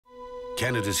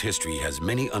Canada's history has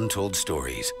many untold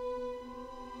stories,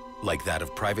 like that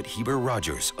of Private Heber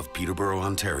Rogers of Peterborough,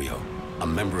 Ontario. A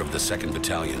member of the 2nd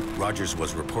Battalion, Rogers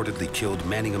was reportedly killed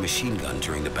manning a machine gun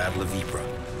during the Battle of Ypres.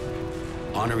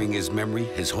 Honoring his memory,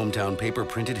 his hometown paper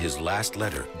printed his last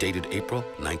letter, dated April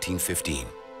 1915.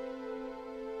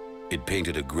 It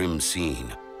painted a grim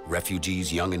scene,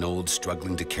 refugees young and old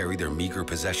struggling to carry their meager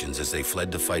possessions as they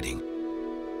fled to fighting.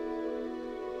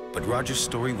 But Rogers'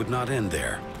 story would not end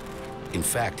there. In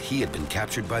fact, he had been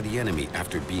captured by the enemy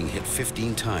after being hit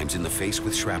 15 times in the face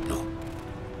with shrapnel.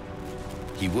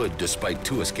 He would, despite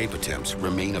 2 escape attempts,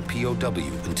 remain a POW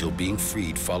until being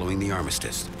freed following the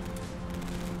armistice.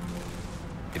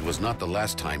 It was not the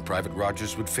last time Private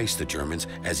Rogers would face the Germans,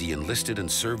 as he enlisted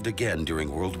and served again during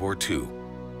World War II.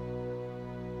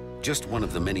 Just one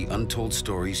of the many untold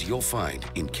stories you'll find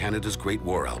in Canada's Great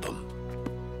War album.